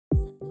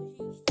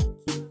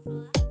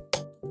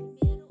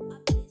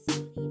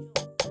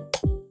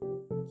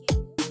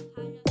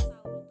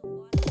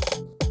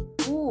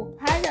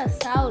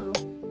Rajassauro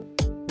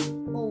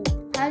ou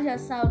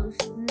Rajassauros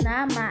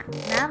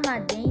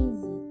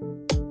namadense,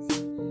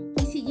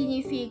 que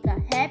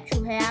significa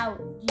réptil real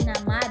de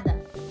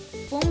Namada,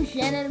 foi um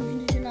gênero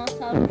de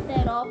dinossauro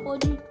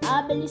terópode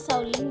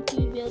abelisaurino que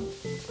viveu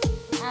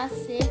há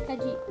cerca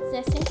de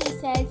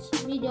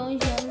 67 milhões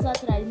de anos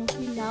atrás, no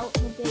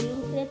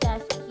período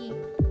Cretácico, que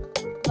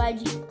vai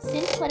de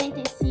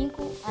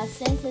 145 a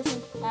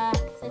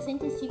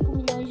 65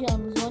 milhões de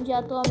anos, onde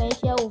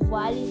atualmente é o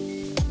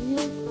Vale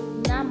do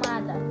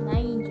Namada, na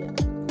Índia,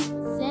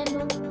 sendo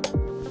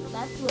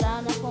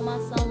natural na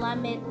formação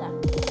Lameta.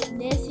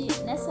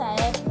 Nessa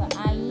época,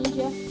 a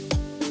Índia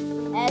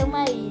era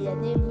uma ilha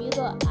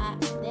devido ao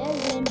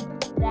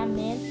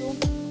desmembramento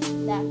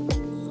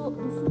do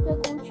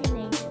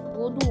supercontinente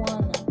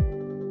Gondwana.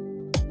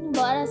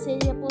 Embora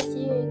seja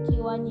possível que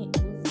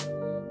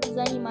os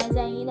animais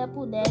ainda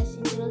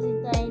pudessem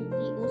transitar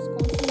entre os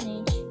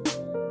continentes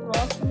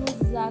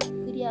próximos à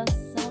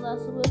criação da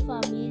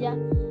subfamília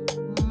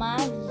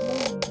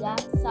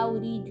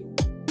Rajassauridae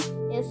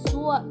e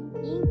sua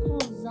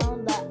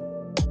inclusão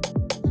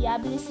de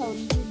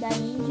abelissaurídeos da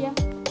Índia,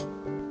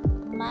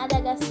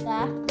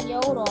 Madagascar e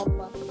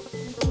Europa,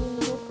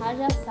 incluindo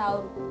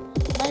Rajassauro.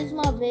 Mais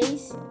uma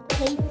vez,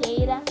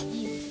 reitera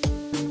isso.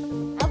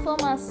 A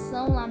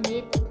formação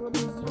Lameta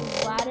produziu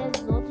várias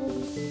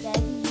outras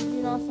espécies de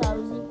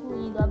dinossauros,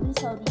 incluindo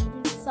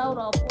abelissaurídeos,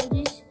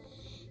 saurópodes,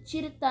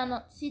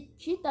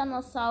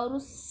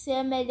 titanossauros,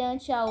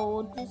 semelhante a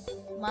outros,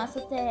 massa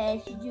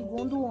terrestre de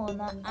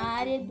Gondwana. A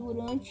área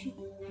durante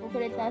o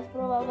Cretáceo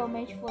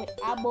provavelmente foi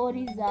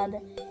arborizada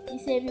e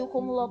serviu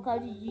como local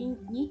de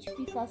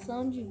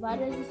nidificação de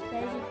várias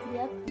espécies de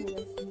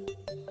criaturas.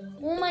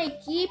 Uma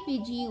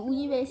equipe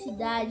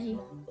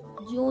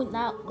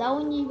da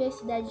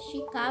Universidade de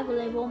Chicago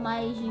levou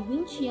mais de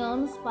 20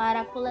 anos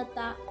para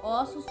coletar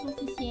ossos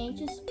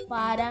suficientes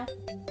para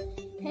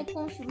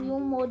reconstruir um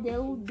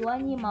modelo do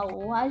animal.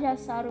 O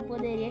Rajassauro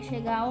poderia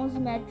chegar a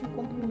 11 metros de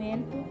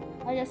comprimento.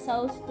 O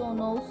Rajassauro se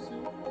tornou-se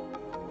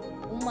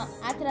uma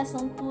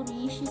atração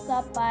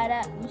turística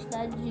para o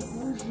estado de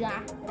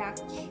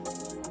Gujarat.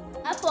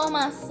 A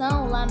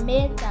formação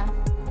Lameta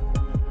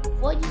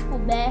foi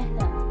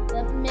descoberta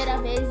pela primeira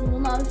vez em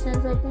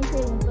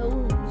 1981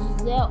 pelos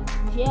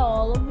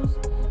geólogos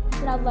que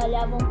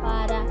trabalhavam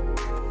para a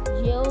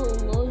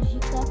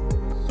Geological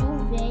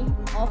Survey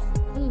of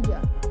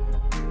India,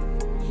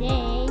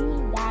 GN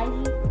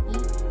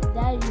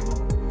da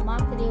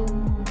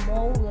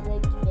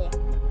Macreu-Mourek.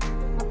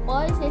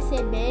 Após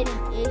receberem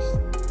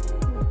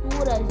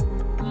estruturas de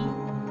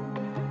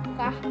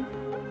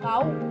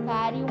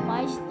calcário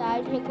mais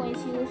tarde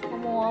reconhecidas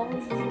como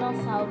ovos de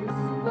dinossauros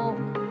por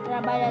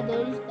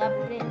trabalhadores da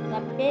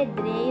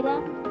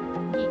pedreira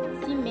de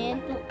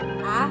cimento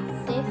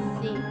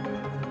ACC,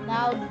 na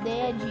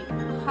aldeia de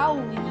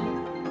Raui,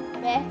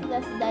 perto da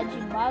cidade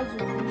de Basu,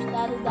 no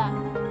estado do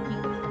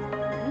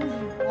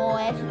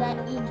oeste da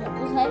Índia.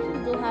 Os restos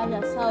do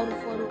Rajassauro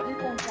foram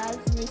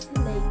encontrados nesse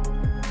leito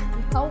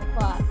de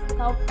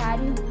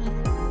calcário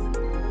rico.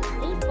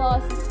 Em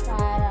fósseis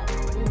para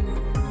o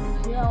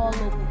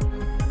geólogo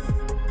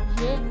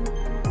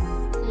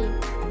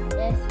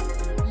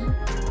GCSI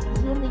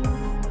Julien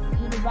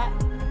Silva,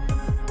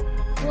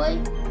 foi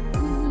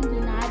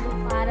designado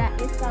para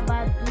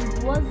escavar em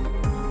duas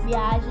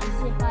viagens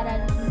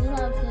separadas de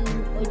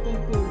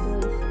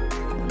 1982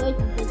 e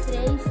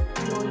 83 e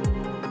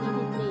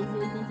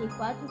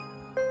 84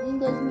 em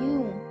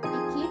 2001.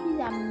 Equipes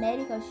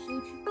American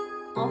Institute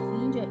of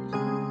India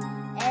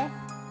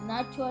e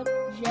Natural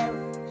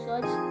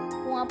Research,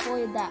 com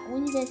apoio da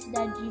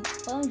Universidade de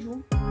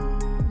Panjum,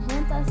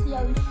 junta-se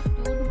ao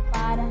estudo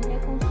para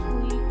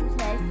reconstruir os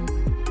restos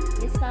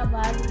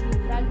escavados de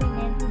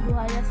fragmentos do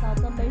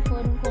Rajassauro. Também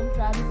foram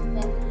encontrados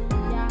restos de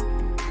Jaguar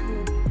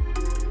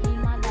em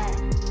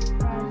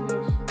Madagaskar,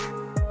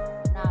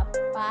 na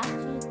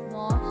parte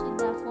norte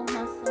da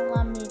formação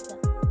Lameta,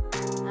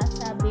 a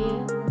saber,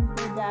 um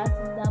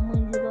pedaço da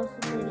mandíbula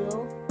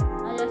superior. O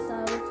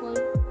Rajassauro foi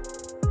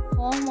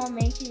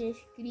formalmente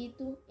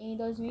descrito em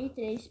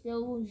 2003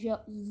 pelo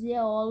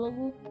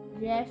geólogo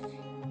Jeff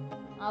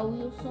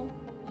Wilson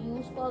e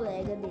os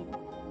colegas dele.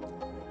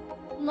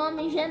 O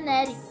nome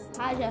genérico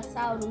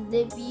Rajassauro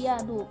devia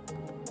do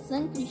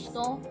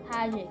sânscrito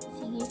Raja, que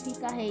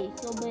significa rei,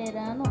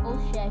 soberano ou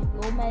chefe,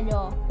 ou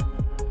melhor,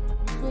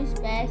 de sua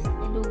espécie,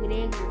 e do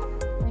grego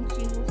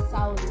antigo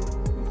sauro,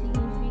 que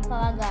significa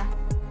lagarto.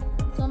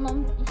 Seu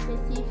nome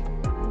específico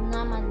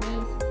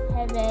namadense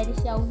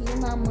refere-se ao rio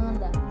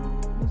Namanda,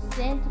 no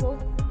centro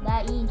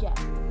da Índia,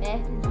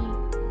 perto de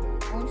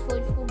onde foi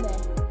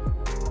descoberto.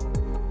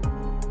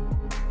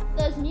 Em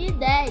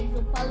 2010,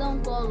 o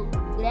paleontólogo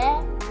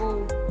Gregor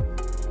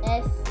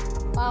S.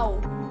 Paul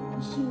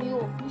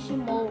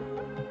estimou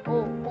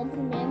o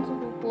comprimento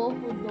do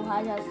corpo do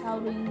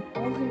Rajassauro em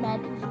 11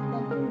 metros de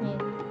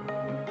comprimento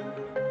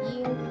e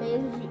um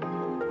peso de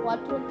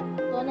 4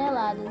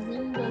 toneladas.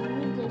 Em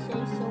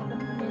 2016, seu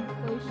comprimento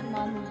foi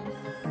estimado em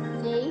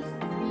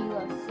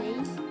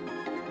 6,6.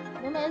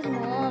 No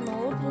mesmo ano,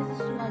 outras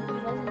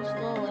estimativas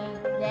estão em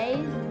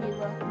 10,5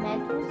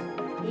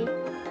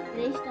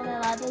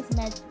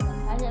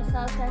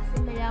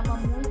 lembrava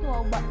muito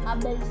ao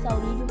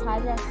abelissaurídeo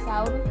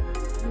Rajassauro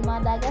de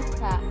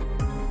Madagascar.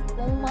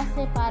 Com uma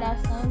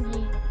separação de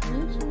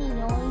 20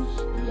 milhões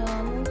de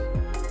anos,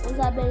 os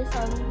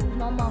abelissaurídeos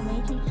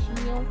normalmente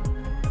tinham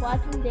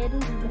 4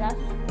 dedos e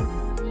braços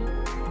curtos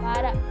e,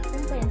 para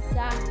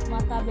compensar,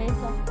 uma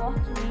cabeça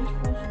fortemente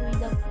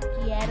construída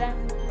que era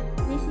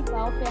a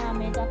principal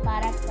ferramenta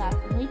para a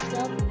caça. No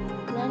entanto,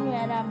 o crânio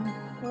era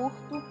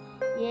curto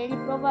e ele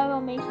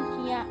provavelmente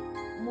tinha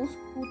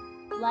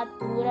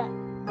musculatura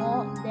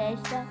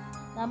modesta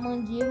na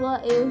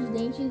mandíbula e os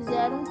dentes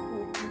eram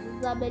curtos.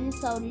 Os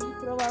abelissaurídeos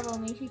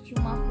provavelmente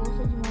tinham uma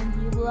força de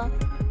mandíbula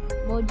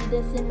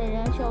mordida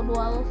semelhante ao do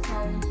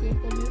alossauro, em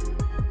cerca de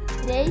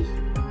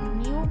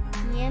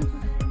 3.500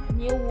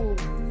 mil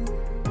ovos.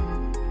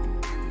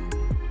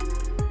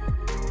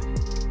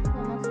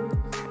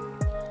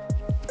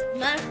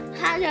 Mas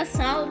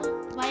Rajassauro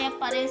vai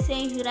aparecer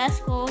em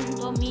Jurassic World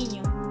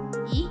Dominion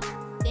e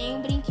tem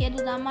um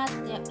brinquedo da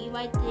Mattel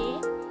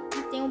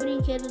tem um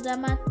brinquedo da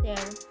Mattel.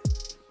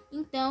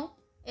 Então,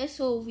 esse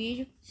foi o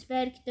vídeo.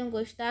 Espero que tenham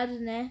gostado,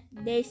 né?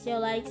 Deixe seu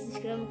like, se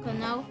inscreva no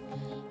canal.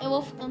 Eu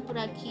vou ficando por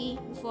aqui.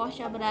 Um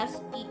forte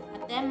abraço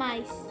e até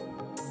mais.